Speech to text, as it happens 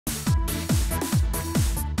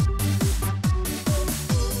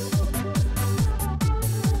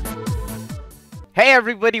Hey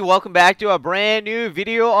everybody, welcome back to a brand new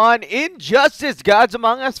video on Injustice Gods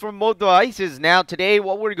Among Us for mobile devices. Now today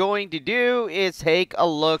what we're going to do is take a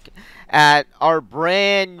look at our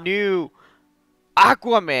brand new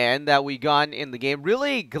Aquaman that we got in the game.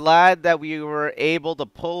 Really glad that we were able to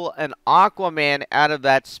pull an Aquaman out of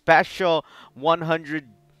that special 100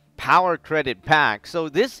 power credit pack. So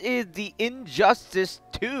this is the Injustice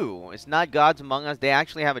 2. It's not Gods Among Us. They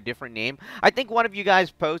actually have a different name. I think one of you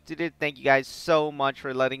guys posted it. Thank you guys so much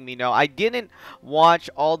for letting me know. I didn't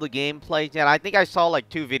watch all the gameplays yet. I think I saw like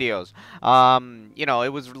 2 videos. You know, it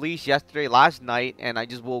was released yesterday, last night, and I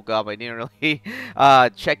just woke up. I didn't really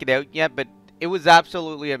check it out yet, but it was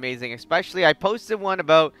absolutely amazing. Especially, I posted one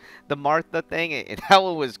about the Martha thing, and that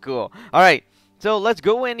one was cool. All right. So let's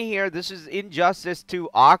go in here. This is Injustice 2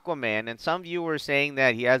 Aquaman, and some of you were saying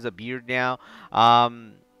that he has a beard now.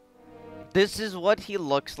 This is what he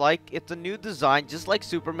looks like. It's a new design, just like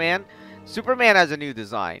Superman. Superman has a new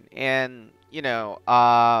design, and you know,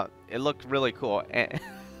 it looked really cool. And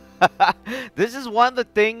this is one of the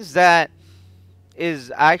things that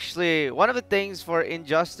is actually one of the things for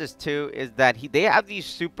Injustice 2 is that they have these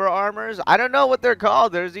super armors. I don't know what they're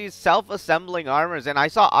called. There's these self-assembling armors, and I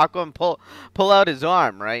saw Aquaman pull out his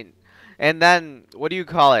arm, right? And then what do you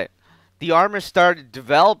call it? The armor started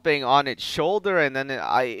developing on its shoulder, and then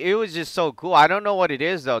it was just so cool. I don't know what it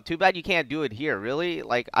is though. Too bad you can't do it here. Really,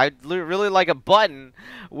 like I'd really like a button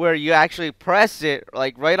where you actually press it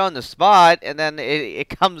like right on the spot, and then it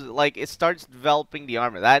comes like it starts developing the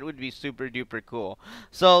armor. That would be super duper cool.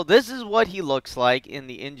 So this is what he looks like in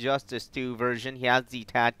the Injustice 2 version. He has the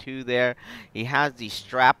tattoo there. He has the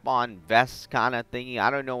strap-on vest kind of thingy.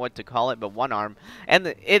 I don't know what to call it, but one arm,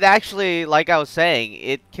 and it actually, like I was saying,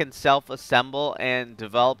 it can assemble and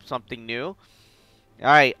develop something new.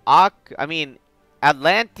 Alright,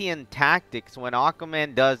 Atlantean tactics. When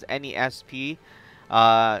Aquaman does any SP,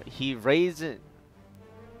 he raises...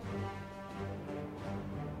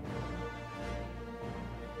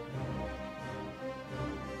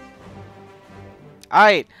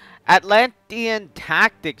 Alright, Atlantean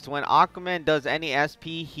tactics. When Aquaman does any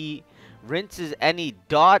SP, he rinses any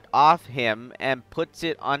dot off him and puts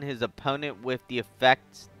it on his opponent with the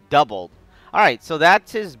effects doubled. Alright, so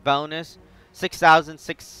that's his bonus.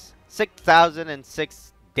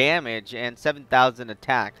 6,006 damage and 7,000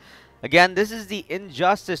 attack. Again, this is the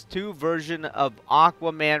Injustice 2 version of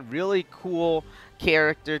Aquaman. Really cool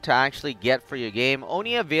character to actually get for your game.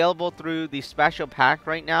 Only available through the special pack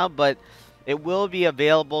right now, but it will be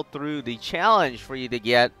available through the challenge for you to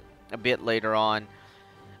get a bit later on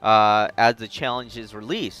as the challenge is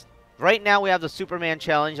released. Right now we have the Superman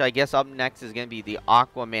challenge. I guess up next is going to be the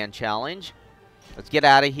Aquaman challenge. Let's get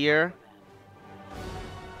out of here.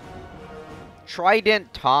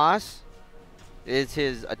 Trident Toss is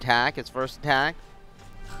his attack, his first attack.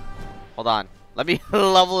 Hold on. Let me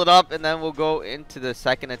level it up, and then we'll go into the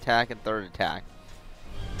second attack and third attack.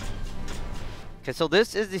 Okay, so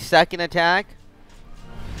this is the second attack.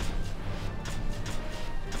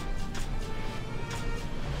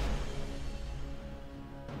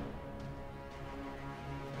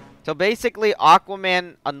 So basically,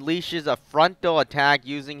 Aquaman unleashes a frontal attack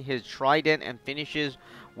using his trident and finishes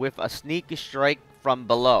with a sneak strike from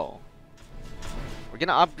below. We're going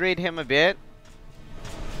to upgrade him a bit.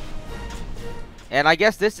 And I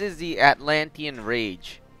guess this is the Atlantean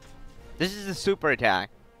Rage. This is the super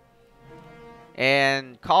attack.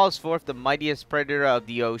 And calls forth the mightiest predator of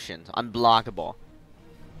the oceans. Unblockable.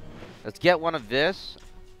 Let's get one of this.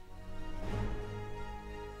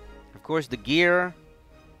 Of course, the gear.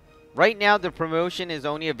 Right now, the promotion is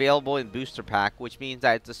only available in Booster Pack, which means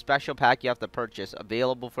that it's a special pack you have to purchase,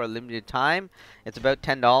 available for a limited time. It's about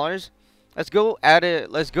 $10. Let's go at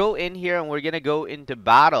it. Let's go in here, and we're gonna go into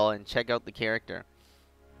battle and check out the character.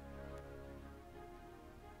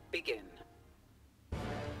 Begin. All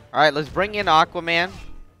right, let's bring in Aquaman.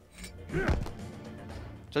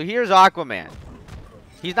 So here's Aquaman.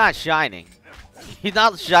 He's not shining. He's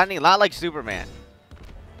not shining. Not like Superman.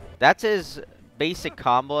 That's his basic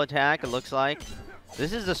combo attack, it looks like.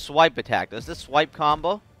 This is the swipe attack. This is the swipe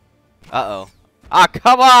combo. Uh-oh. Ah,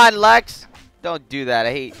 come on, Lex! Don't do that.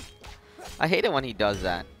 I hate it when he does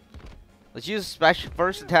that. Let's use special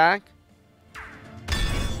first attack.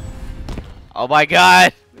 Oh my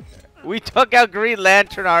god! We took out Green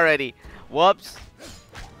Lantern already. Whoops.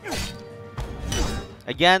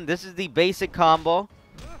 Again, this is the basic combo.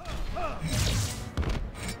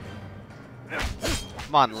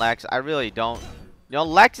 Come on, Lex. I really don't. You know,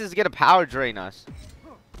 Lex is going to power drain us.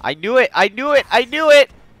 I knew it. I knew it. I knew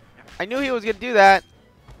it. I knew he was going to do that.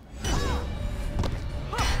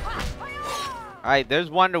 Alright, there's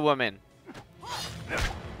Wonder Woman.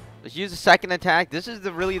 Let's use the second attack. This is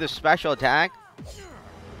really the special attack.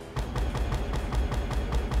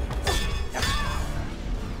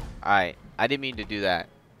 Alright, I didn't mean to do that.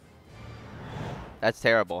 That's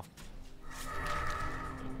terrible.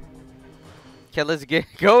 Okay, let's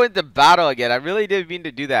go into battle again. I really didn't mean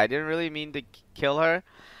to do that. I didn't really mean to kill her.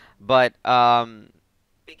 But,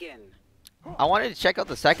 Begin. I wanted to check out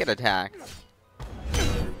the second attack.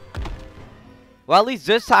 Well, at least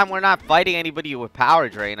this time we're not fighting anybody with power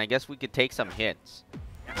drain. I guess we could take some hits.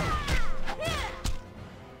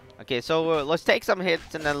 Okay, so let's take some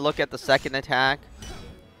hits and then look at the second attack.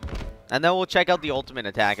 And then we'll check out the ultimate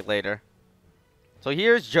attack later. So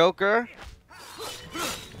here's Joker.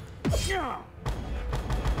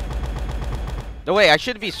 No, wait, I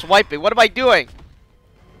shouldn't be swiping. What am I doing?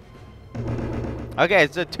 Okay,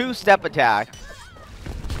 it's a two-step attack.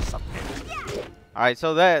 Alright,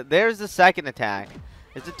 so there's the second attack.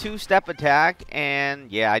 It's a two-step attack,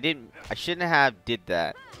 and yeah, I shouldn't have did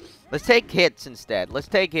that. Let's take hits instead. Let's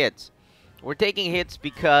take hits. We're taking hits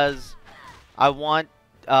because I want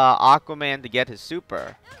Aquaman to get his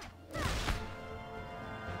super.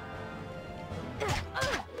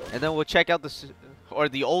 And then we'll check out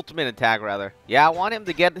the ultimate attack, rather. Yeah, I want him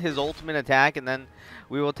to get his ultimate attack, and then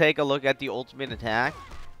we will take a look at the ultimate attack.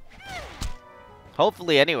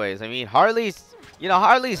 Hopefully, anyways. I mean, Harley's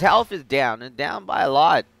health is down, and down by a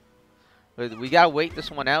lot. But we gotta wait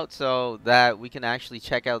this one out so that we can actually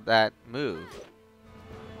check out that move.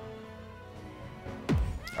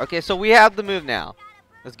 Okay, so we have the move now.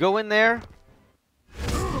 Let's go in there.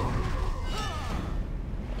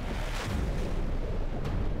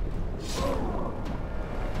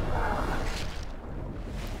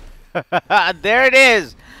 There it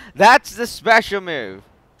is. That's the special move.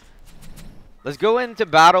 Let's go into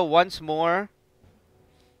battle once more.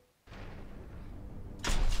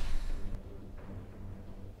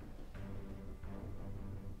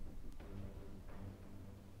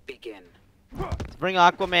 Begin. Let's bring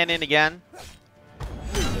Aquaman in again.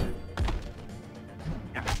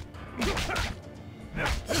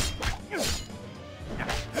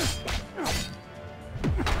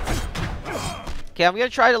 Okay, I'm gonna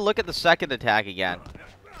try to look at the second attack again.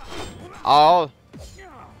 Oh.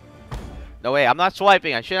 No, wait, I'm not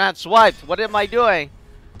swiping. I shouldn't have swiped. What am I doing?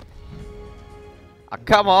 Oh,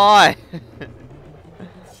 come on.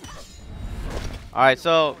 Alright,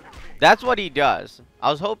 so that's what he does.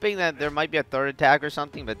 I was hoping that there might be a third attack or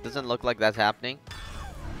something, but it doesn't look like that's happening.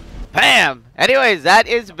 Bam! Anyways, that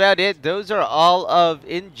is about it. Those are all of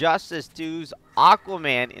Injustice 2's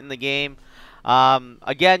Aquaman in the game.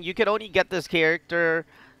 Again, you can only get this character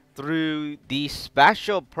through the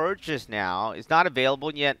special purchase now. It's not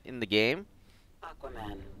available yet in the game.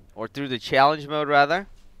 Aquaman. Or through the challenge mode, rather.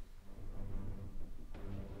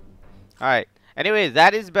 Alright. Anyways,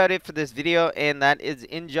 that is about it for this video, and that is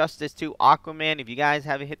Injustice 2 Aquaman. If you guys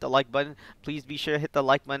haven't hit the like button, please be sure to hit the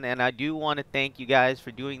like button, and I do want to thank you guys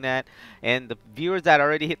for doing that. And the viewers that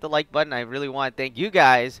already hit the like button, I really want to thank you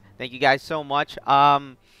guys. Thank you guys so much.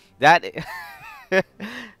 That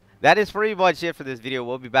is pretty much it for this video.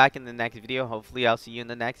 We'll be back in the next video. Hopefully, I'll see you in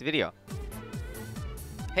the next video.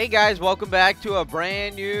 Hey guys, welcome back to a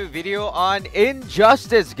brand new video on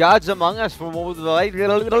Injustice Gods Among Us for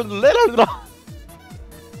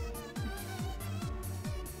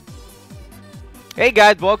Hey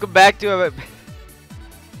guys, welcome back to a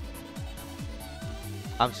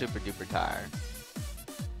I'm super duper tired.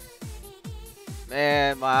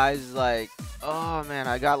 Man, my eyes like, oh man,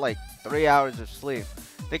 I got like 3 hours of sleep.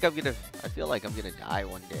 I feel like I'm gonna die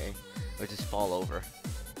one day or just fall over.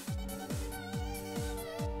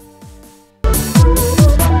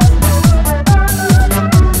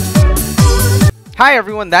 Hi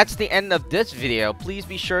everyone, that's the end of this video. Please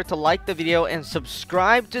be sure to like the video and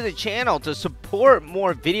subscribe to the channel to support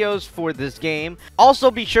more videos for this game.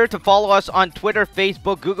 Also be sure to follow us on Twitter,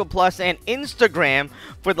 Facebook, Google+, and Instagram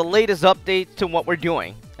for the latest updates to what we're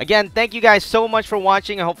doing. Again, thank you guys so much for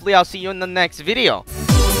watching, and hopefully I'll see you in the next video.